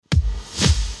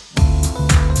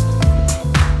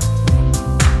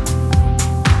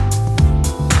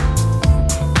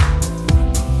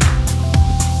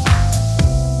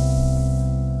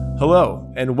Hello,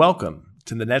 and welcome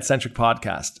to the Netcentric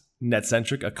podcast,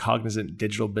 Netcentric, a cognizant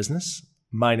digital business.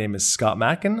 My name is Scott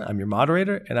Mackin. I'm your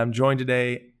moderator, and I'm joined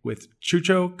today with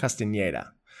Chucho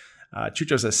Castañeda.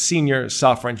 Chucho's a senior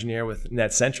software engineer with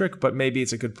Netcentric, but maybe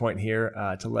it's a good point here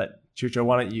to let Chucho,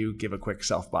 why don't you give a quick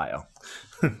self-bio?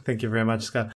 Thank you very much,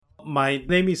 Scott. My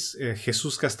name is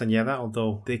Jesus Castañeda,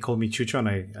 although they call me Chucho,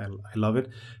 and I love it,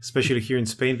 especially here in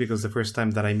Spain, because the first time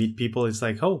that I meet people, it's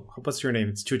like, oh, what's your name?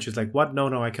 It's Chucho. It's like, what?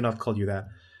 No, I cannot call you that.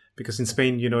 Because in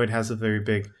Spain, it has a very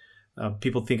big,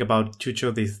 people think about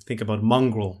Chucho, they think about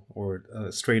mongrel or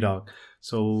stray dog.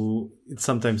 So it's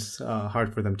sometimes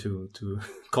hard for them to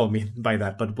call me by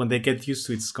that. But when they get used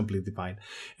to it, it's completely fine.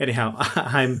 Anyhow,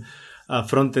 I'm a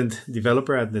front-end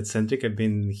developer at Netcentric. I've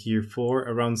been here for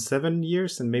around 7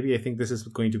 years, and maybe I think this is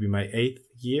going to be my 8th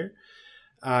year.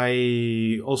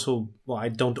 I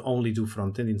don't only do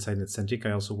front-end inside Netcentric.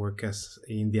 I also work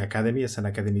in the academy as an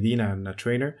academy dean and a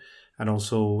trainer, and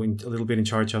also a little bit in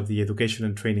charge of the education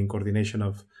and training coordination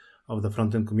of the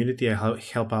front-end community. I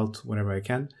help out whenever I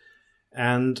can.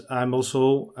 And I must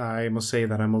say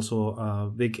that I'm also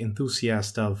a big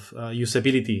enthusiast of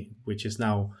usability, which is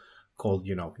now called,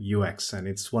 UX. And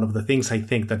it's one of the things I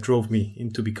think that drove me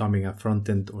into becoming a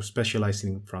front-end or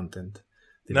specializing in front-end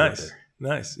developer.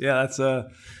 Nice. Yeah, that's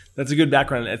a good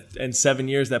background. And 7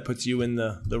 years, that puts you in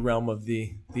the realm of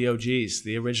the OGs,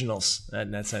 the originals at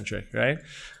Netcentric, right?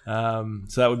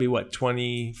 So that would be what,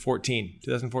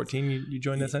 2014 you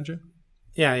joined Netcentric?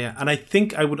 Yeah. And I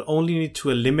think I would only need to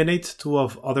eliminate 2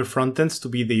 of other front-ends to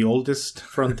be the oldest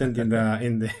front-end in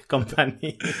the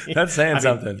company. That's saying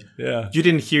something. Yeah. You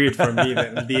didn't hear it from me,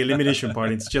 the elimination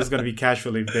part. It's just going to be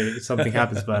casual if something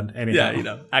happens, but anyhow.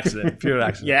 Yeah, accident, pure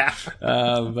accident. Yeah.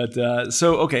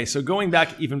 So going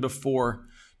back even before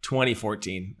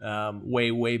 2014,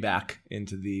 way back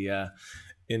into the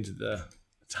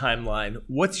timeline,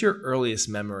 what's your earliest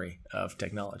memory of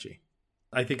technology?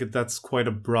 I think that's quite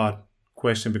a broad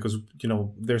question because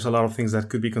there's a lot of things that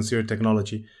could be considered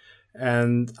technology,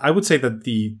 and I would say that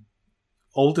the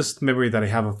oldest memory that I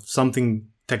have of something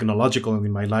technological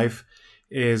in my life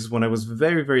is when I was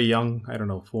very, very young. I don't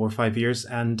know, 4 or 5 years,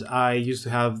 and I used to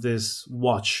have this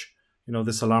watch,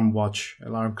 this alarm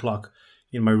clock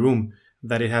in my room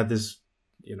that it had this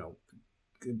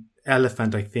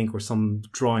elephant, I think, or some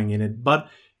drawing in it. But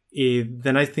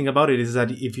the nice thing about it is that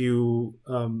if you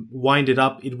wind it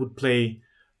up, it would play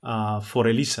for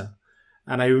Elisa.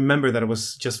 And I remember that I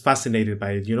was just fascinated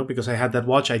by it, because I had that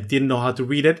watch. I didn't know how to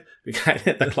read it because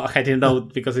the clock, I didn't know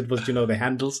because it was, the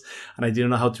handles, and I didn't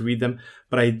know how to read them.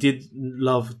 But I did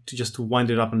love to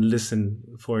wind it up and listen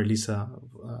for Elisa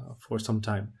for some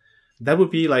time. That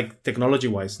would be like technology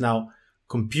wise. Now,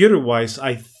 computer wise,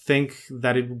 I think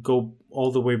that it would go all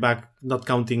the way back, not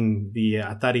counting the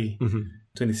Atari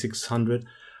 2600.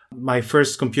 My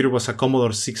first computer was a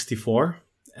Commodore 64,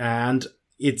 and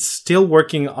it's still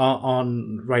working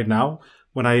on right now.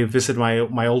 When I visit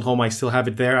my old home, I still have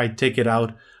it there. I take it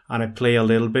out and I play a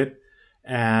little bit.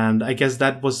 And I guess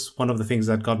that was one of the things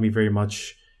that got me very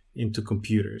much into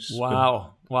computers.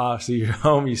 Wow. So you're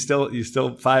home, you still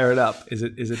fire it up. Is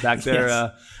it back there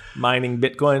Yes. Mining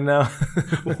Bitcoin now?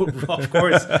 Of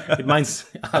course. It mines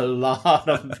a lot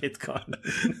of Bitcoin.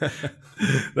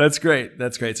 That's great.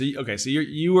 So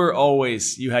you were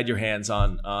always, you had your hands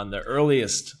on the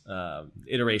earliest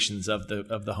iterations of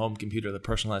the home computer, the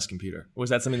personalized computer. Was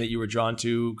that something that you were drawn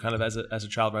to kind of as a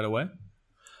child right away?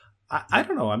 I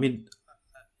don't know. I mean,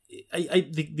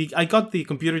 I got the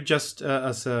computer just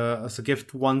as a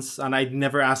gift once, and I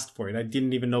never asked for it. I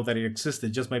didn't even know that it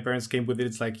existed. Just my parents came with it.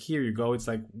 It's like, here you go. It's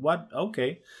like, what?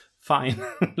 Okay, fine.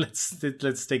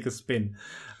 let's take a spin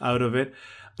out of it.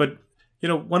 But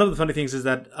one of the funny things is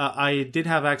that I did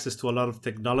have access to a lot of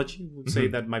technology. I would say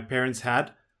that my parents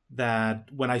had. That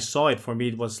when I saw it, for me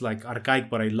it was like archaic,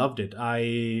 but I loved it.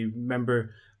 I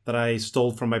remember that I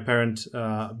stole from my parents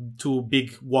 2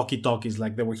 big walkie-talkies.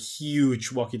 Like, they were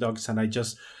huge walkie-talkies, and I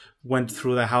just went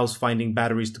through the house finding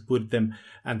batteries to put them,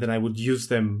 and then I would use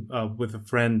them with a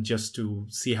friend just to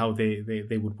see how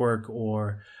they would work.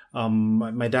 Or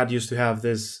my dad used to have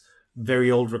this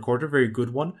very old recorder, very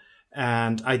good one,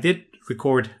 and I did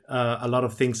record a lot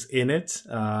of things in it.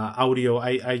 Audio,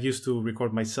 I used to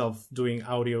record myself doing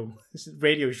audio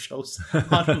radio shows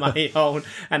on my own,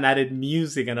 and added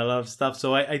music and a lot of stuff.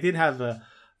 So I did have the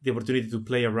opportunity to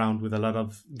play around with a lot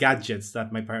of gadgets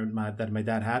that my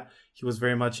dad had. He was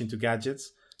very much into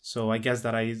gadgets. So I guess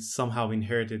that I somehow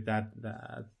inherited that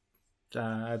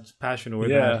passion. Or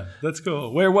that's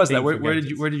cool. Where was that? Where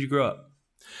did you grow up?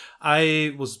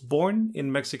 I was born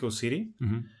in Mexico City.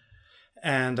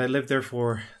 And I lived there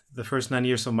for the first 9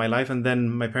 years of my life, and then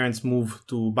my parents moved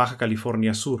to Baja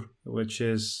California Sur, which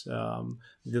is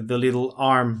the little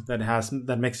arm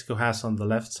that Mexico has on the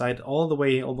left side,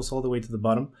 almost all the way to the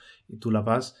bottom, to La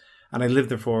Paz. And I lived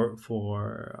there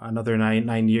for another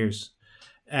nine years,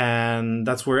 and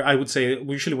that's where I would say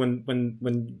usually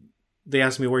when they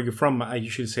ask me where you're from, I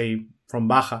usually say from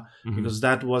Baja, because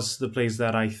that was the place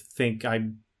that I think I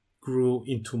grew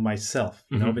into myself,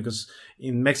 you know, because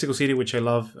in Mexico City, which I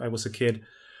love, I was a kid,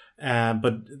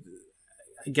 but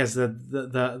I guess that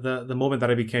the moment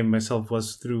that I became myself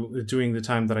was during the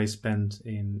time that I spent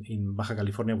in Baja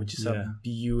California, which is a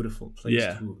beautiful place.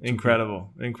 Yeah,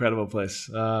 incredible place,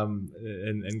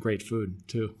 and great food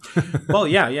too. Well,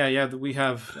 yeah. We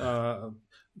have.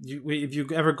 If you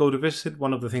ever go to visit,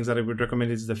 one of the things that I would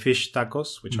recommend is the fish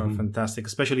tacos, which are fantastic,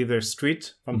 especially their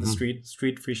street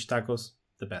fish tacos.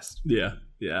 The best. Yeah,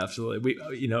 absolutely. We,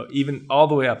 even all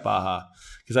the way up Baja,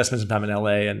 because I spent some time in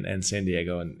LA and San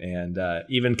Diego, and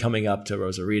even coming up to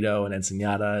Rosarito and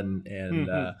Ensenada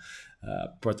and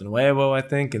Puerto Nuevo, I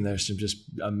think, and there's some just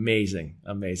amazing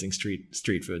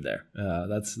street food there.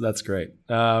 That's great.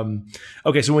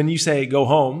 Okay, so when you say go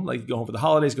home, like go home for the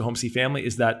holidays, go home see family,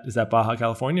 is that Baja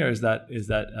California or is that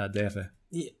DF?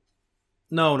 Yeah.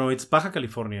 No, it's Baja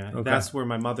California. Okay. That's where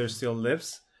my mother still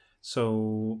lives.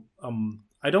 So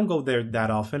I don't go there that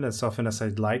often as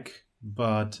I'd like,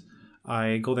 but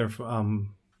I go there for,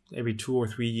 every 2 or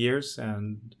 3 years,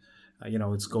 and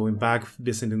it's going back,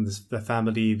 visiting the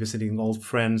family, visiting old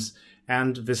friends,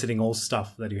 and visiting old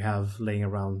stuff that you have laying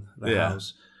around the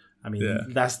house. I mean,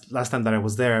 last time that I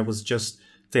was there, I was just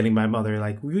telling my mother,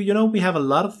 like, we have a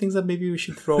lot of things that maybe we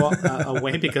should throw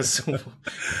away because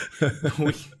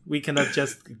we cannot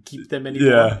just keep them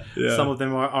anymore. Yeah. Some of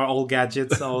them are old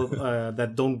gadgets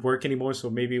that don't work anymore. So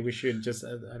maybe we should just,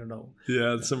 I don't know.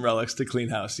 Yeah, some relics to clean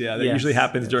house. Yeah, that usually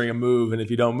happens during a move. And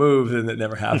if you don't move, then it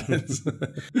never happens.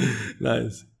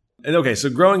 Nice. And okay, so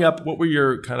growing up, what were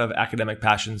your kind of academic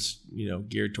passions,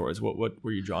 geared towards? What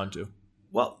were you drawn to?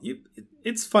 Well,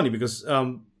 it's funny because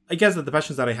I guess that the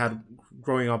passions that I had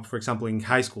growing up, for example, in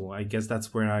high school, I guess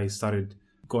that's where I started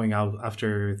going out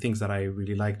after things that I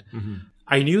really liked.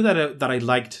 I knew that I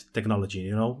liked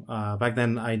technology, back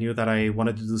then I knew that I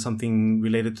wanted to do something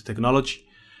related to technology.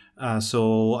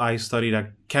 So I studied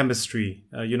chemistry.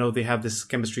 They have this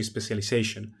chemistry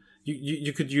specialization.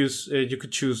 You could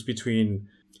choose between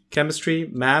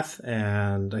chemistry, math,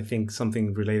 and I think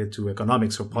something related to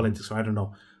economics or politics, or I don't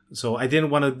know. So I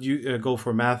didn't want to go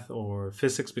for math or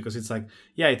physics because it's like,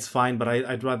 yeah, it's fine, but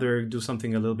I'd rather do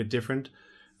something a little bit different,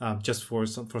 just for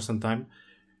some time.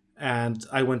 And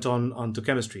I went on to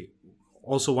chemistry.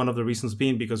 Also, one of the reasons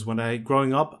being because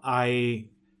growing up, when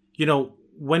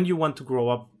you want to grow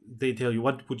up, they tell you,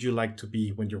 what would you like to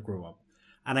be when you grow up?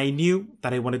 And I knew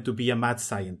that I wanted to be a mad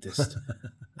scientist.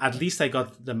 At least I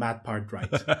got the math part right.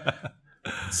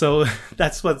 So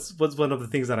that's what's one of the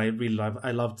things that I really love.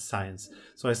 I loved science.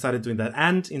 So I started doing that.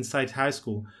 And inside high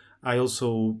school, I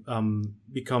also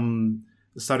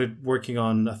started working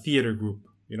on a theater group.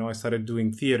 I started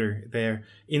doing theater there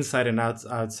inside and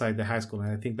outside the high school.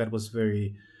 And I think that was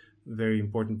very, very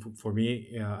important for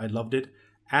me. I loved it.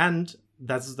 And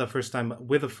that's the first time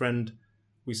with a friend,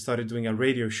 we started doing a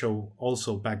radio show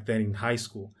also back then in high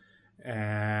school.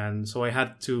 And so I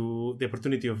had the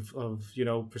opportunity of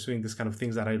pursuing this kind of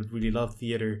things that I really love,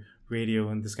 theater, radio,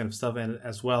 and this kind of stuff, and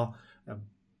as well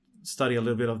study a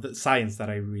little bit of the science that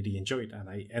I really enjoyed. And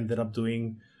I ended up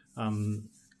doing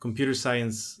computer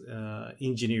science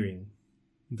engineering.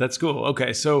 That's cool.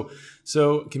 Okay, so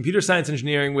computer science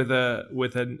engineering with a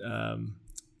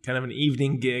kind of an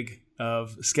evening gig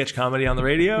of sketch comedy on the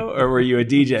radio, or were you a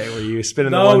DJ? Were you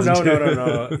spinning the ones and twos?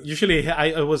 No. Usually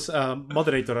I was a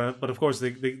moderator, but of course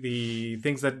the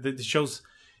things that the shows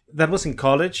that was in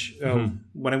college.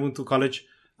 When I went to college,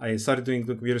 I started doing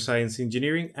the computer science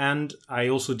engineering, and I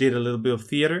also did a little bit of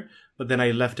theater, but then I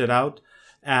left it out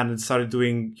and started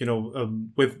doing,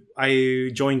 I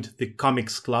joined the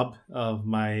comics club of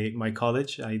my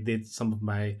college. I did some of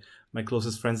my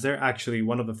closest friends there. Actually,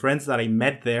 one of the friends that I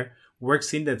met there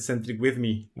works in Netcentric with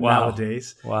me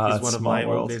nowadays. Wow, he's one of my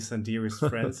oldest and dearest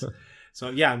friends. So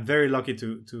yeah, I'm very lucky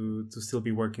to still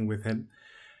be working with him.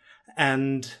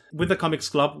 And with the Comics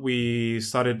Club, we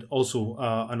started also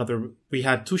we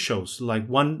had 2 shows, like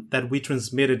one that we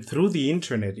transmitted through the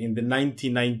internet in the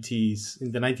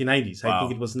 1990s. Wow. I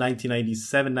think it was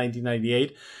 1997,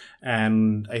 1998.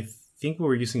 And I think we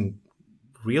were using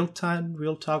Real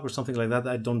Talk or something like that.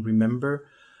 I don't remember.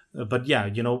 But yeah,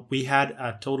 we had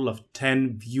a total of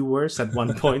 10 viewers at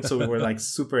one point, so we were like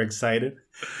super excited.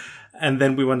 And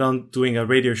then we went on doing a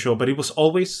radio show, but it was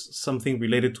always something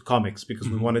related to comics because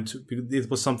we wanted to, it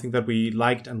was something that we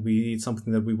liked and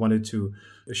something that we wanted to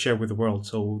share with the world.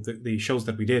 So the shows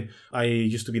that we did, I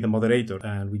used to be the moderator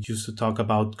and we used to talk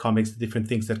about comics, the different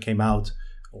things that came out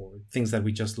or things that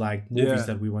we just liked, movies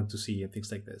that we want to see and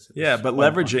things like this. But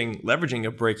leveraging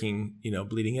a breaking,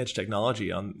 bleeding edge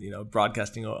technology on,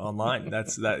 broadcasting online.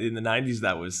 That in the 90s,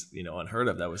 that was, unheard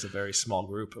of. That was a very small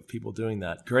group of people doing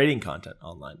that, creating content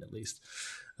online at least.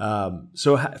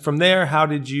 So from there, how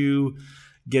did you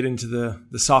get into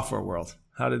the software world?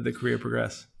 How did the career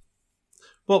progress?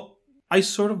 Well, I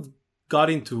sort of got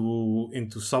into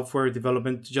software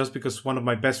development just because one of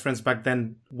my best friends back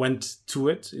then went to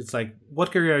it. It's like,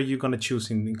 what career are you going to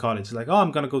choose in college? It's like, oh,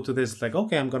 I'm going to go to this. It's like,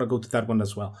 okay, I'm going to go to that one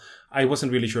as well. I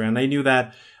wasn't really sure. And I knew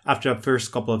that after the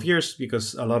first couple of years,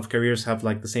 because a lot of careers have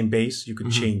like the same base, you could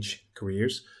change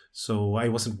careers. So I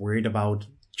wasn't worried about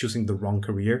choosing the wrong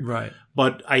career. Right.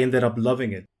 But I ended up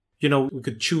loving it. We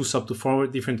could choose up to 4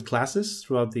 different classes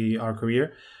throughout our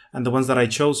career. And the ones that I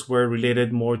chose were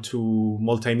related more to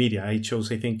multimedia. I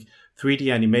chose, I think, 3D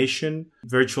animation,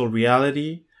 virtual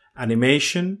reality,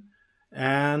 animation,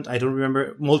 and I don't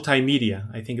remember, multimedia.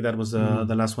 I think that was the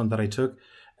last one that I took.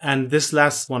 And this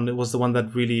last one was the one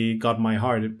that really got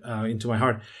into my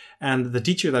heart. And the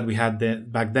teacher that we had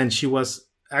back then, she was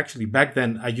actually back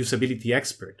then a usability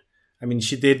expert. I mean,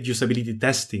 she did usability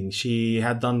testing. She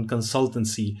had done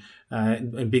consultancy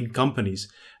in big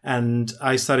companies. And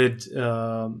I started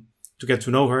to get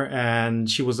to know her. And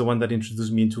she was the one that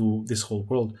introduced me into this whole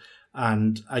world.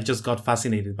 And I just got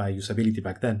fascinated by usability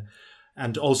back then.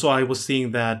 And also I was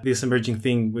seeing that this emerging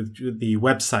thing with the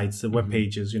websites, the web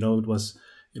pages, it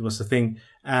was a thing.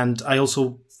 And I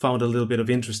also found a little bit of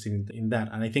interest in that.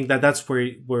 And I think that's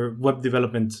where web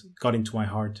development got into my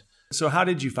heart. So how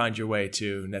did you find your way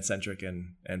to Netcentric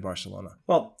and Barcelona?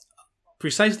 Well,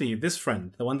 precisely this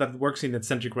friend, the one that works in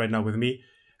Netcentric right now with me,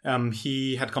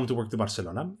 he had come to work to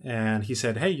Barcelona and he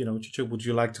said, hey, Chucho, would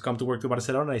you like to come to work to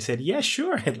Barcelona? I said, yeah,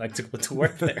 sure. I'd like to go to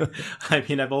work there. I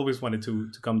mean, I've always wanted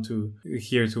to come to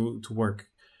here to work.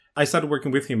 I started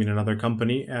working with him in another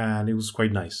company and it was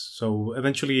quite nice. So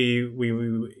eventually we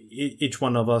each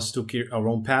one of us took our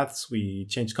own paths. We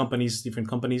changed companies, different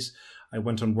companies. I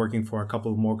went on working for a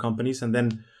couple more companies. And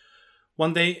then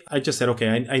one day I just said,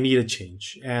 okay, I need a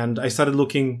change. And I started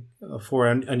looking for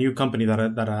a new company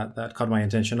that caught my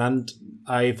attention. And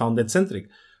I found Netcentric.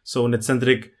 So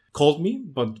Netcentric called me.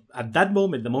 But at that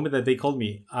moment, the moment that they called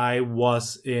me, I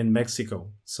was in Mexico.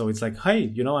 So it's like,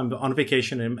 hey, I'm on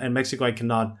vacation in Mexico. I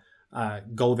cannot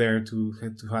go there to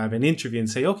have an interview and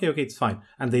say, okay, it's fine.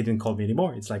 And they didn't call me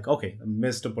anymore. It's like, okay, a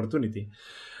missed opportunity.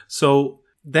 So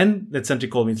then Netcentric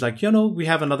called me. It's like, we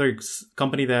have another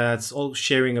company that's all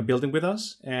sharing a building with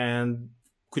us. And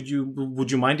would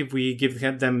you mind if we give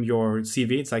them your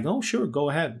CV? It's like, oh, sure,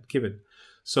 go ahead, give it.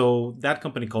 So that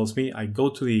company calls me. I go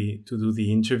to do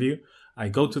the interview. I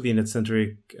go to the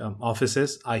Netcentric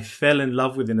offices. I fell in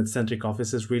love with the Netcentric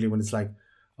offices really when it's like,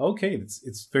 okay,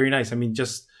 it's very nice. I mean,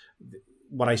 just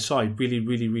what I saw, I really,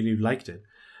 really, really liked it.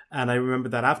 And I remember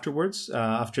that afterwards,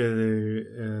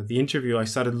 after the interview, I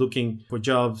started looking for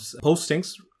jobs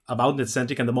postings about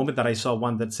Netcentric. And the moment that I saw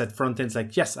one that said front end, it's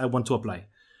like, yes, I want to apply.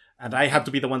 And I had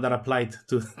to be the one that applied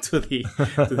to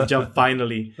the job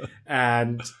finally.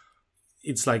 And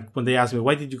it's like when they asked me,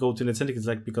 why did you go to Netcentric? It's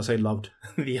like, because I loved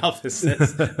the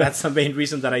offices. That's the main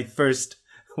reason that I first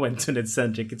went to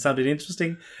Netcentric. It sounded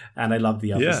interesting and I loved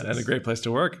the offices. Yeah, and a great place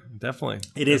to work. Definitely.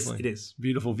 It is.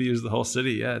 Beautiful views of the whole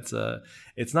city. Yeah,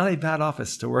 it's not a bad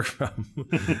office to work from.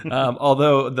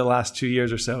 Although the last 2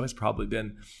 years or so has probably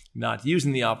been not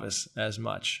using the office as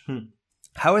much.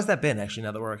 How has that been actually,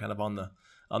 now that we're kind of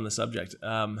on the subject?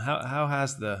 How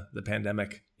has the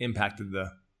pandemic impacted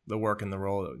the work and the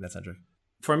role at Netcentric?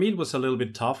 For me, it was a little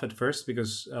bit tough at first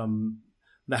because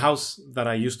the house that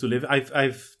I used to live,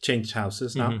 I've changed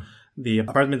houses now. The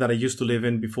apartment that I used to live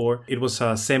in before, it was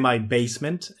a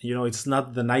semi-basement. It's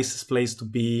not the nicest place to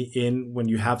be in when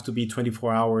you have to be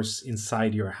 24 hours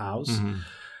inside your house.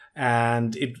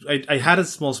 And I had a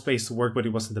small space to work, but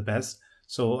it wasn't the best.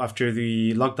 So after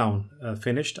the lockdown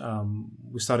finished,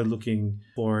 we started looking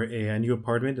for a new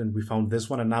apartment and we found this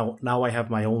one. And now I have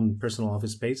my own personal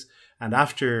office space. And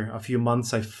after a few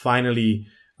months, I finally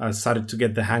started to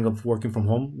get the hang of working from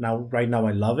home. Right now,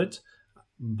 I love it,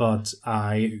 but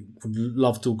I would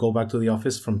love to go back to the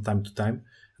office from time to time.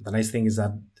 The nice thing is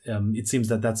that it seems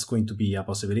that that's going to be a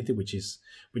possibility, which is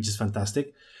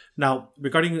fantastic. Now,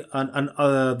 regarding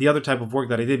the other type of work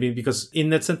that I did, because in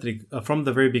Netcentric, from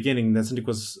the very beginning, Netcentric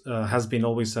has been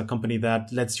always a company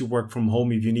that lets you work from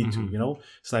home if you need to.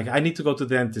 It's like, I need to go to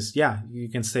the dentist. Yeah, you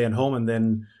can stay at home and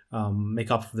then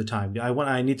make up for the time.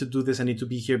 I need to do this. I need to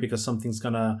be here because something's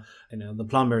gonna, the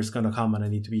plumber is gonna come and I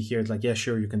need to be here. It's like, yeah,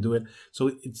 sure, you can do it.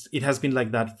 So it has been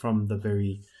like that from the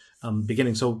very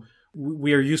beginning. So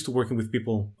we are used to working with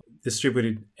people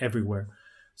distributed everywhere.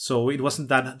 So it wasn't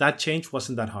that change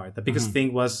wasn't that hard. The biggest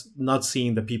thing was not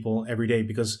seeing the people every day,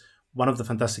 because one of the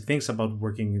fantastic things about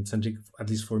working in Netcentric, at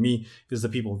least for me, is the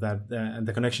people and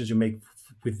the connections you make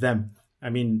with them. I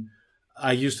mean,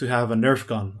 I used to have a Nerf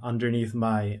gun underneath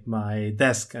my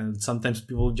desk, and sometimes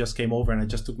people just came over and I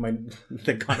just took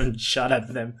the gun and shot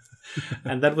at them.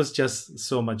 And that was just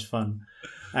so much fun.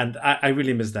 And I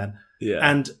really miss that. Yeah.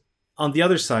 And on the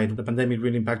other side, the pandemic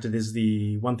really impacted is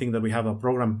the one thing that we have a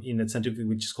program in Netcentric,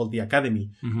 which is called the Academy,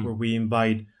 where we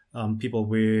invite people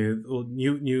with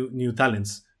new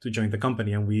talents to join the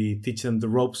company, and we teach them the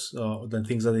ropes, the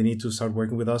things that they need to start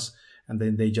working with us, and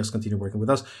then they just continue working with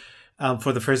us.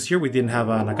 For the first year, we didn't have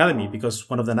an academy, because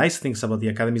one of the nice things about the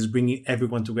academy is bringing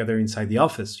everyone together inside the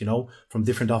office, from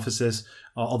different offices,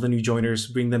 all the new joiners,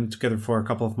 bring them together for a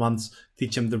couple of months,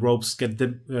 teach them the ropes, get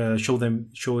them,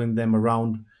 showing them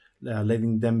around,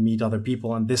 letting them meet other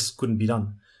people. And this couldn't be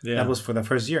done. Yeah. That was for the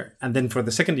first year. And then for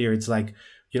the second year, it's like,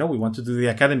 we want to do the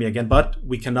academy again, but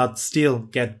we cannot still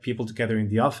get people together in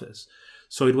the office.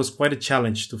 So it was quite a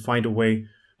challenge to find a way.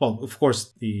 Well, of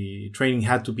course, the training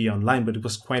had to be online, but it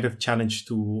was quite a challenge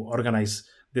to organize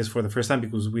this for the first time,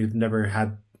 because we've never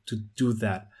had to do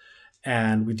that.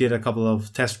 And we did a couple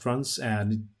of test runs.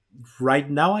 And right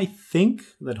now, I think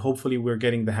that hopefully we're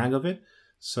getting the hang of it.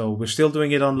 So we're still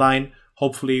doing it online.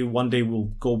 Hopefully one day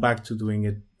we'll go back to doing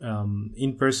it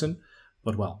in person.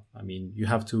 But well, I mean, you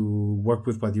have to work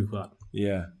with what you got.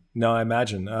 Yeah. No, I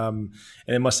imagine. And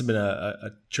it must have been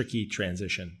a tricky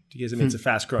transition, because it's a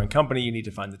fast-growing company. You need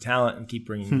to find the talent and keep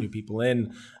bringing new people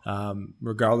in,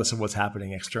 regardless of what's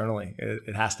happening externally.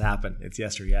 It has to happen. It's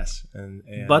yes or yes.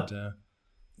 But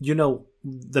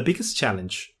the biggest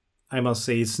challenge, I must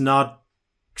say, is not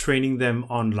training them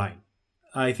online.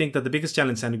 I think that the biggest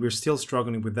challenge, and we're still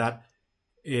struggling with that,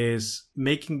 is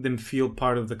making them feel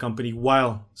part of the company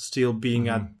while still being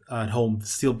at home,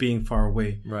 still being far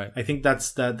away. Right. I think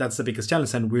that's the biggest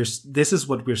challenge, and this is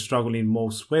what we're struggling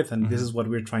most with, and this is what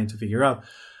we're trying to figure out.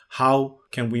 How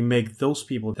can we make those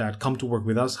people that come to work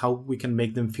with us, how we can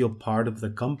make them feel part of the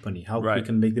company, how we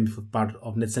can make them feel part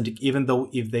of Netcentric, even though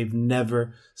if they've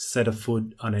never set a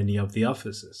foot on any of the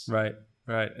offices. Right.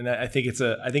 Right. And I think it's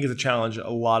a challenge a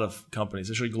lot of companies,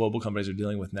 especially global companies, are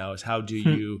dealing with now, is how do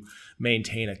you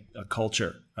maintain a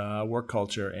culture, work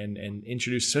culture, and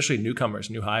introduce especially newcomers,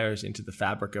 new hires into the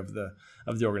fabric of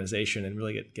the organization, and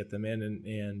really get them in.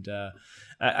 And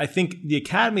I think the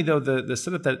academy, though, the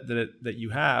setup that you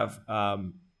have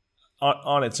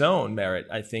on its own merit,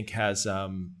 I think has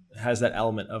that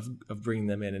element of bringing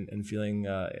them in and feeling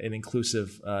an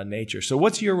inclusive nature. So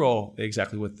what's your role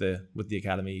exactly with the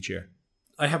academy each year?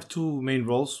 I have two main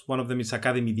roles. One of them is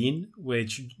Academy Dean,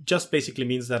 which just basically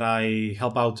means that I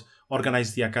help out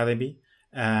organize the academy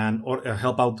and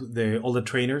help out all the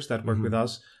trainers that work with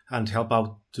us, and help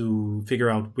out to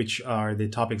figure out which are the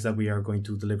topics that we are going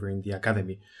to deliver in the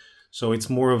academy. So it's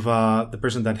more of the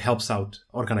person that helps out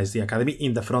organize the academy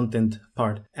in the front end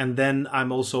part. And then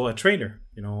I'm also a trainer.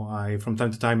 I from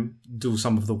time to time do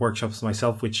some of the workshops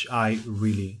myself, which I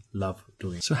really love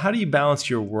doing. So how do you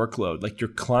balance your workload, like your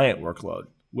client workload,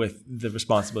 with the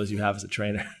responsibilities you have as a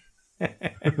trainer?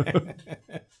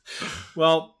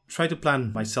 Well, try to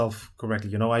plan myself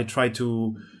correctly.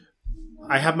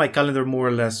 I have my calendar more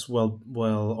or less well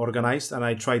organized, and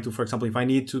I try to, for example, if I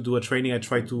need to do a training, I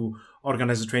try to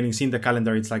organize the trainings in the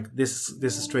calendar. It's like this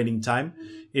is training time.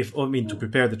 To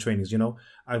prepare the trainings,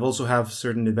 I've also have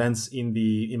certain events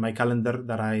in my calendar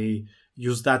that I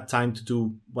use that time to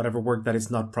do whatever work that is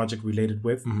not project related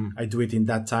with. I do it in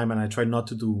that time, and I try not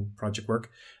to do project work.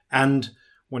 And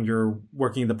when you're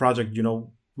working in the project,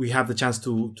 we have the chance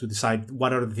to decide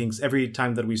what are the things. Every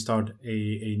time that we start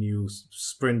a new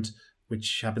sprint,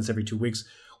 which happens every 2 weeks,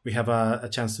 we have a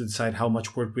chance to decide how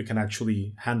much work we can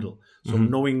actually handle. So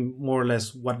knowing more or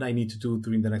less what I need to do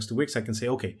during the next 2 weeks, I can say,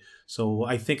 okay, so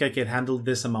I think I can handle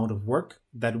this amount of work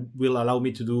that will allow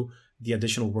me to do the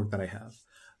additional work that I have.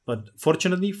 But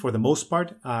fortunately, for the most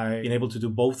part, I've been able to do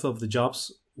both of the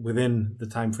jobs within the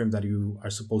time frame that you are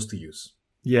supposed to use.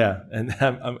 Yeah, and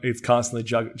it's constantly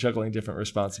juggling different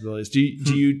responsibilities. Do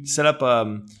you set up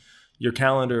your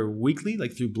calendar weekly,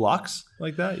 like through blocks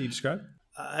like that you described?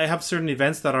 I have certain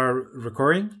events that are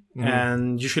recurring.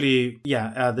 And usually,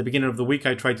 at the beginning of the week,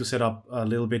 I try to set up a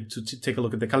little bit to take a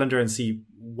look at the calendar and see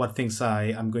what things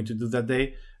I'm going to do that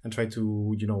day, and try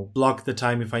to, block the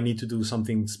time if I need to do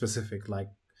something specific. Like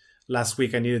last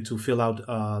week, I needed to fill out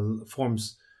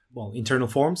forms, internal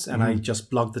forms, and I just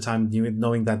blocked the time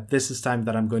knowing that this is time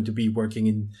that I'm going to be working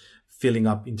in filling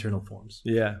up internal forms.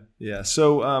 Yeah.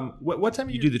 So what time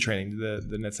do you do the training,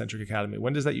 the Netcentric Academy?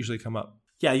 When does that usually come up?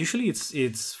 Yeah, usually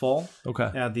it's fall.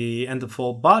 Okay. At the end of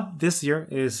fall. But this year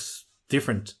is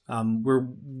different. We're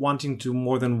wanting to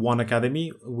more than one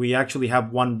academy. We actually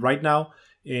have one right now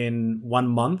in 1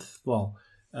 month.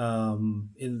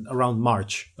 In around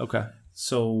March. Okay.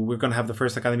 So we're going to have the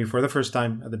first academy for the first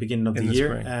time at the beginning of the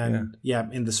year. Spring, and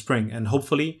in the spring. And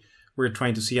hopefully we're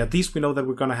trying to see, at least we know that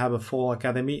we're going to have a fall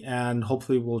academy, and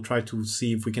hopefully we'll try to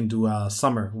see if we can do a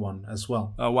summer one as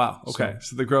well. Oh, wow. Okay.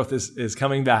 So the growth is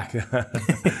coming back.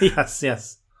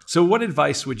 Yes. So what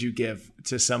advice would you give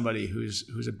to somebody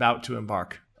who's about to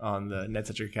embark on the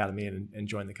Netcentric Academy and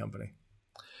join the company?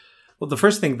 Well, the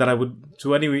first thing that I would,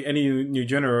 to any new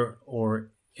joiner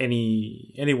or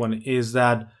anyone, is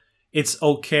that it's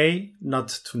okay not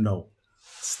to know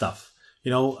stuff.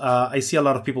 I see a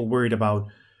lot of people worried about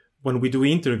when we do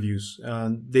interviews,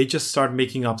 they just start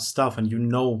making up stuff, and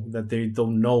that they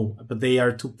don't know, but they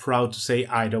are too proud to say,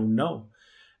 I don't know.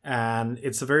 And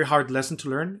it's a very hard lesson to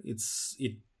learn. It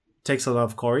takes a lot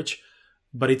of courage,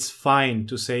 but it's fine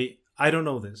to say, I don't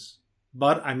know this,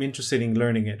 but I'm interested in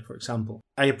learning it, for example.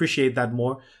 I appreciate that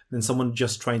more than someone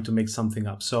just trying to make something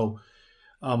up. So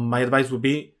my advice would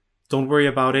be, don't worry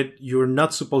about it. You're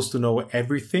not supposed to know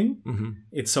everything.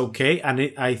 It's okay.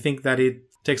 And I think that it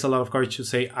takes a lot of courage to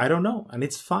say, I don't know, and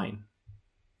it's fine.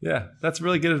 Yeah, that's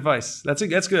really good advice. That's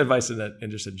good advice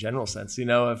in just a general sense.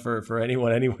 For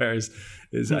anyone anywhere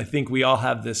is I think we all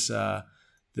have this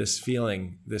this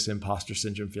feeling, this imposter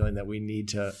syndrome feeling that we need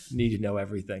to know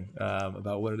everything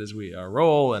about what it is our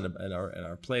role and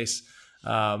our place.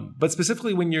 But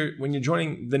specifically when you're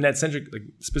joining the Netcentric,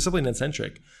 specifically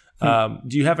Netcentric,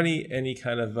 do you have any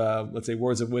kind of let's say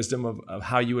words of wisdom of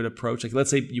how you would approach? Like, let's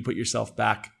say you put yourself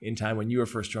back in time when you were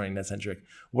first joining Netcentric.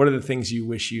 What are the things you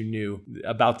wish you knew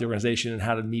about the organization and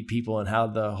how to meet people and how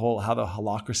the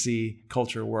holacracy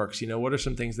culture works? What are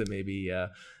some things that maybe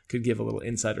could give a little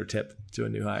insider tip to a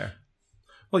new hire?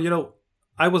 Well,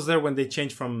 I was there when they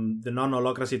changed from the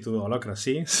non-holacracy to the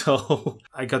holacracy, so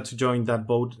I got to join that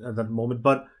boat at that moment.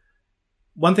 But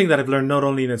one thing that I've learned not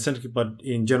only in Netcentric but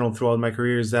in general throughout my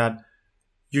career is that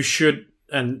you should,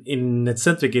 and in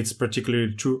Netcentric it's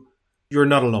particularly true, you're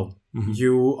not alone.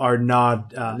 You are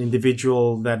not an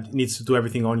individual that needs to do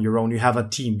everything on your own. You have a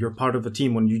team. You're part of a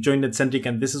team. When you join Netcentric,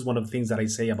 and this is one of the things that I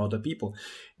say about the people,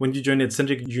 when you join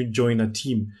Netcentric, you join a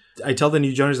team. I tell the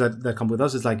new joiners that come with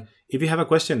us, it's like, if you have a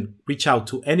question, reach out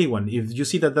to anyone. If you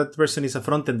see that person is a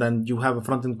frontend and you have a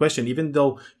frontend question, even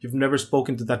though you've never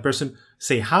spoken to that person,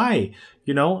 say, hi,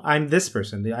 I'm this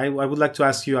person. I would like to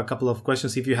ask you a couple of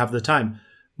questions if you have the time.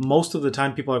 Most of the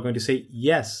time, people are going to say,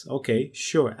 yes, okay,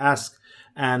 sure, ask.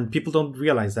 And people don't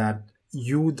realize that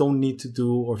you don't need to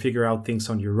do or figure out things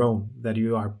on your own, that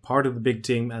you are part of the big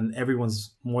team and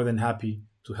everyone's more than happy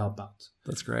to help out.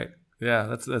 That's great.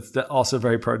 Yeah, that's also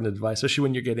very pertinent advice, especially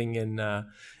when you're getting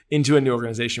into a new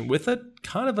organization with a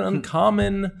kind of an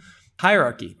uncommon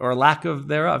hierarchy or lack of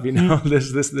thereof.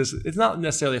 This it's not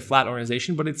necessarily a flat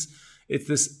organization, but it's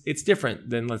different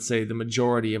than, let's say, the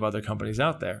majority of other companies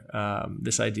out there.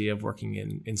 This idea of working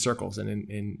in circles and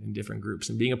in different groups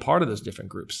and being a part of those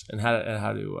different groups and how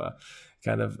to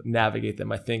kind of navigate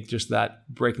them. I think just that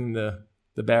breaking the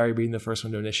barrier, being the first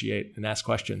one to initiate and ask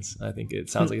questions. I think it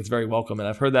sounds like it's very welcome. And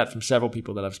I've heard that from several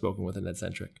people that I've spoken with in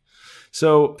Netcentric.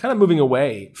 So kind of moving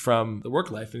away from the work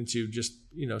life into just,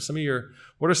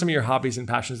 what are some of your hobbies and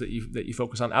passions that you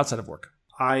focus on outside of work?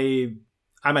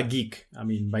 I'm a geek. I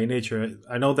mean, by nature.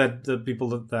 I know that the people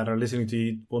that are listening to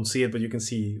you won't see it, but you can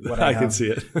see what I have can see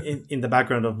it in the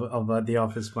background of the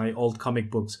office, my old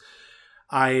comic books.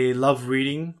 I love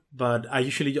reading, but I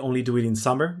usually only do it in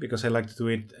summer because I like to do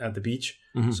it at the beach.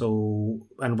 So,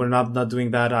 and when I'm not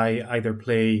doing that, I either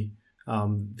play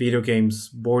video games,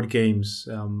 board games.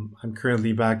 I'm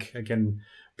currently back again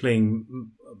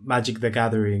playing Magic the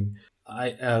Gathering.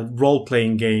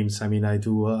 Role-playing games. I mean, I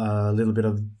do a little bit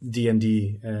of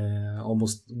D&D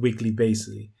almost weekly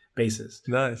basis.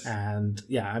 Nice. And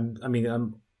yeah,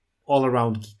 I'm all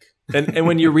around geek. And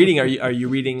when you're reading, are you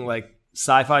reading like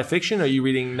sci-fi fiction? Are you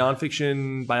reading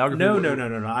nonfiction biography?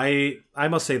 No. I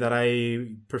must say that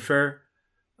I prefer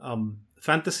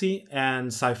fantasy and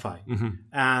sci-fi.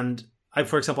 And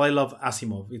For example, I love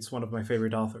Asimov. It's one of my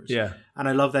favorite authors. Yeah. And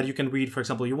I love that you can read, for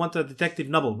example, you want a detective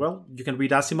novel. Well, you can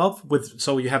read Asimov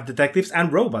so you have detectives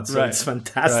and robots. So it's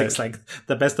fantastic. Right. It's like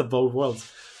the best of both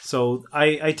worlds. So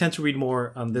I tend to read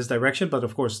more on this direction. But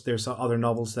of course, there's other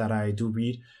novels that I do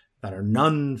read that are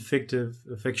non-fictive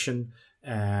fiction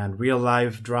and real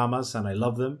life dramas. And I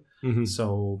love them. Mm-hmm.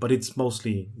 So, but it's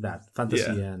mostly that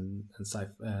fantasy and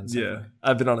sci-fi. Yeah,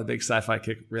 I've been on a big sci-fi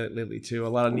kick lately too. A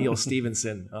lot of Neil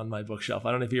Stephenson on my bookshelf. I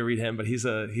don't know if you read him, but he's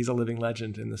a living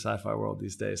legend in the sci-fi world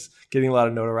these days, getting a lot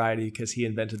of notoriety because he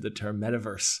invented the term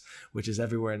metaverse, which is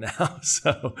everywhere now.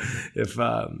 So,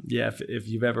 if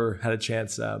you've ever had a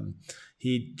chance,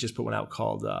 he just put one out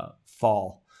called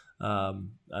Fall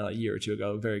a year or two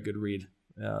ago. Very good read.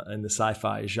 In the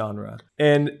sci-fi genre.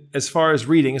 And as far as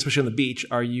reading, especially on the beach,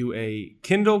 are you a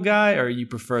Kindle guy or you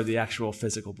prefer the actual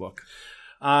physical book?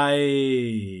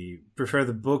 I prefer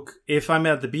the book. If I'm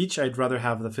at the beach, I'd rather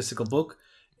have the physical book.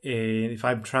 If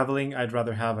I'm traveling, I'd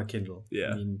rather have a Kindle.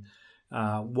 Yeah. I mean,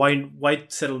 why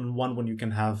settle on one when you can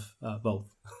have both?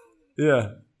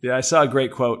 Yeah. Yeah. I saw a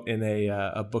great quote in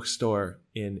a bookstore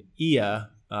in Ia,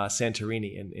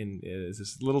 Santorini, in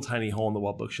this little tiny hole in the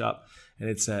wall bookshop, and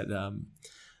it said,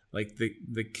 like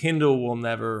the Kindle will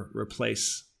never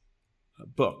replace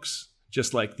books,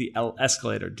 just like the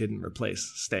escalator didn't replace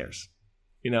stairs.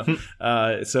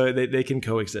 So they can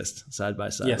coexist side by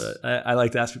side. Yes. But I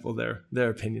like to ask people their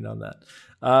opinion on that.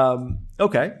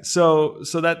 Okay, so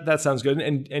that sounds good.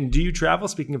 And do you travel?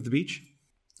 Speaking of the beach.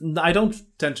 I don't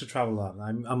tend to travel a lot.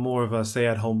 I'm more of a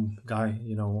stay-at-home guy.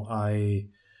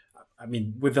 I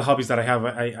mean, with the hobbies that I have,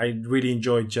 I really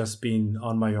enjoy just being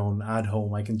on my own at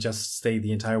home. I can just stay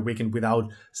the entire weekend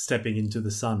without stepping into the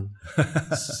sun.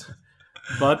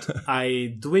 But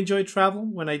I do enjoy travel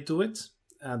when I do it.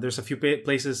 There's a few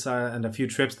places and a few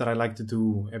trips that I like to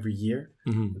do every year.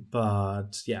 Mm-hmm.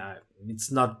 But yeah,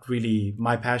 it's not really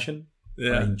my passion.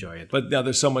 Yeah. I enjoy it. But yeah,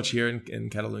 there's so much here in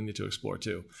Catalonia to explore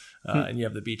too. And you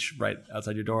have the beach right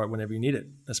outside your door whenever you need it,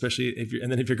 especially if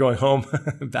you're going home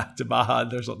back to Baja,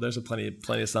 there's a plenty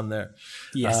of sun there.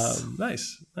 Yes.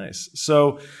 Nice.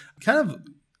 So kind of,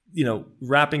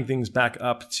 wrapping things back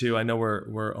up to, I know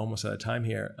we're almost out of time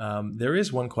here. There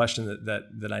is one question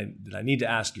that I need to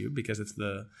ask you because it's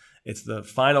the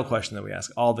final question that we ask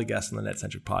all the guests on the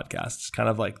Netcentric podcast. It's kind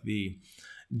of like the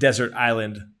desert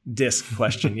island disc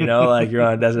question, like you're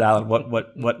on a desert island.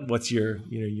 What's your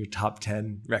top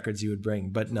 10 records you would bring?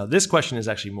 But no, this question is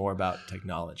actually more about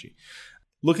technology.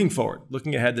 Looking forward,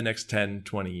 looking ahead the next 10,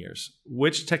 20 years,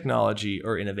 which technology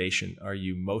or innovation are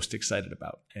you most excited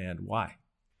about and why?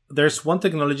 There's one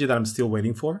technology that I'm still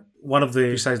waiting for. One of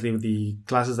precisely the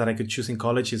classes that I could choose in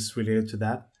college is related to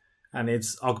that. And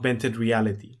it's augmented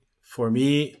reality. For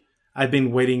me, I've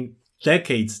been waiting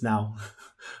decades now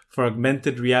for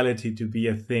augmented reality to be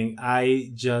a thing.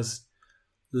 I just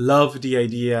love the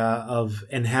idea of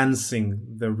enhancing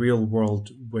the real world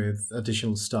with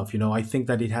additional stuff. I think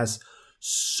that it has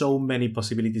so many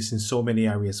possibilities in so many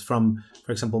areas, from,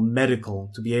 for example, medical,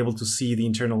 to be able to see the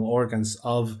internal organs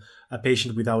of a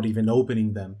patient without even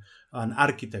opening them, an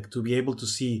architect to be able to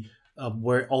see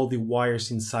where all the wires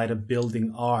inside a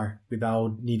building are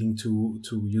without needing to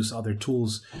use other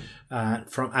tools,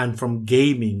 from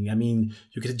gaming. I mean,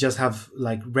 you could just have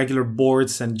like regular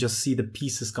boards and just see the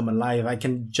pieces come alive. I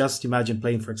can just imagine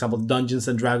playing, for example, Dungeons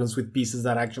and Dragons with pieces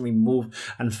that actually move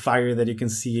and fire, that you can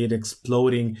see it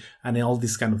exploding and all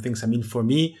these kind of things. I mean, for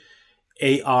me,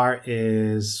 AR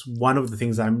is one of the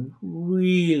things I'm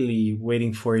really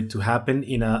waiting for it to happen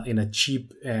in a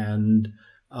cheap and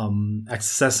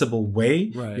accessible way,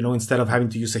 right? Instead of having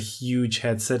to use a huge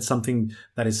headset, something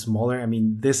that is smaller. I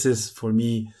mean, this is for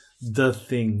me the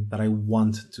thing that I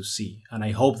want to see, and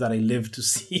I hope that I live to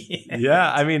see it.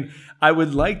 Yeah, I mean, I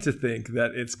would like to think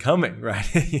that it's coming, right?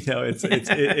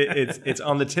 It's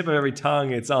on the tip of every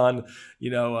tongue. It's on,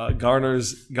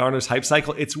 Garner's hype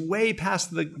cycle. It's way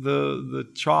past the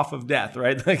trough of death,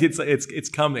 right? Like it's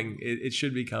coming. It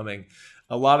should be coming.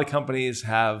 A lot of companies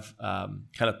have kind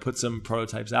of put some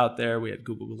prototypes out there. We had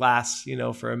Google Glass,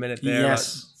 for a minute there.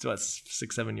 Yes. About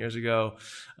 6-7 years ago.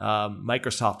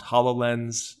 Microsoft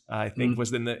HoloLens, I think,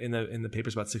 was in the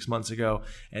papers about 6 months ago.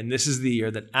 And this is the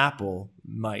year that Apple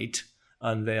might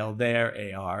unveil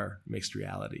their AR, mixed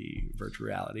reality, virtual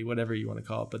reality, whatever you want to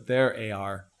call it, but their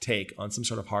AR take on some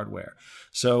sort of hardware.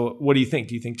 So what do you think?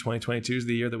 Do you think 2022 is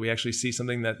the year that we actually see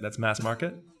something that's mass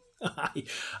market?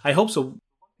 I hope so.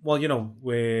 Well,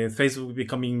 with Facebook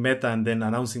becoming Meta and then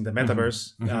announcing the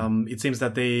metaverse, it seems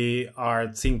that they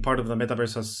are seeing part of the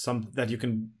metaverse as that you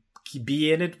can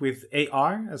be in it with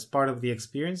AR as part of the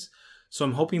experience. So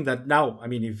I'm hoping that now, I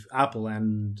mean, if Apple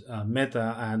and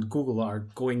Meta and Google are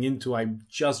going into, I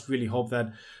just really hope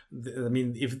that, I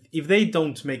mean, if they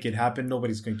don't make it happen,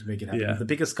 nobody's going to make it happen. Yeah. If the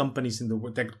biggest companies in the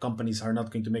world, tech companies, are not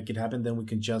going to make it happen, then we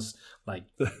can just like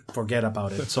forget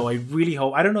about it. So I really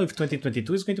hope, I don't know if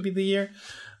 2022 is going to be the year,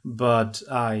 but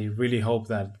I really hope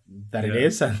that it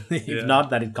is, and if not,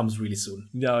 that it comes really soon.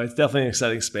 No, it's definitely an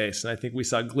exciting space, and I think we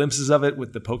saw glimpses of it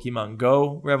with the Pokemon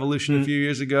Go revolution a few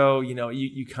years ago. You know,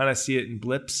 you kind of see it in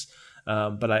blips,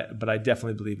 but I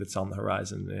definitely believe it's on the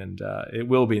horizon, and it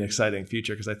will be an exciting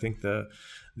future, because I think the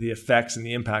effects and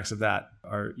the impacts of that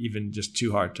are even just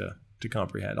too hard to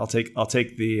comprehend. I'll take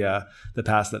the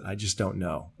past that I just don't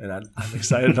know, and I'm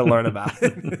excited to learn about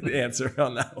it, the answer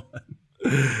on that one.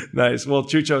 Nice. Well,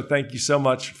 Chucho, thank you so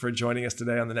much for joining us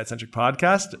today on the Netcentric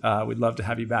podcast. We'd love to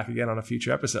have you back again on a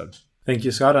future episode. Thank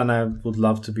you, Scott, and I would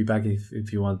love to be back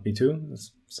if you want me to.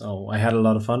 So I had a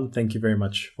lot of fun. Thank you very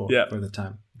much for the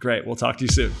time. Great. We'll talk to you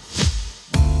soon.